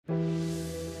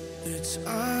It's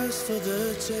ours for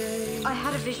the take. I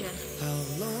had a vision.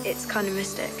 It's kind of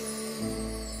mystic.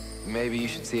 Maybe you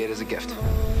should see it as a gift.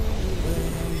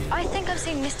 I think I've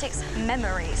seen Mystic's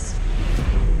memories.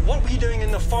 What were you doing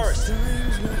in the forest?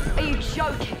 Are you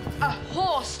joking? A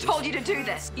horse told you to do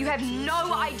this. You have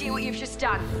no idea what you've just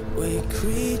done. Wake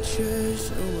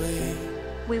creatures away.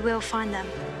 We will find them.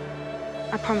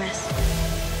 I promise.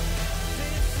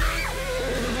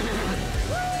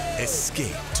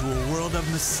 Escape to a world of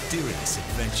mysterious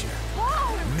adventure,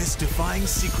 Whoa! mystifying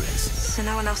secrets, So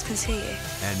no one else can see you.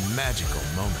 and magical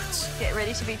moments. Get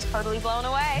ready to be totally blown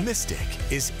away. Mystic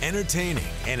is entertaining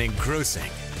and engrossing,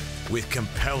 with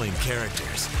compelling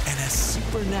characters and a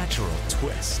supernatural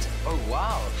twist. Oh,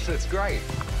 wow, that's great.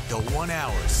 The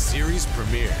 1-hour series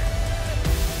premiere.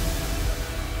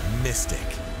 Mystic,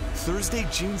 Thursday,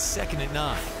 June 2nd at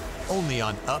 9, only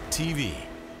on UPtv.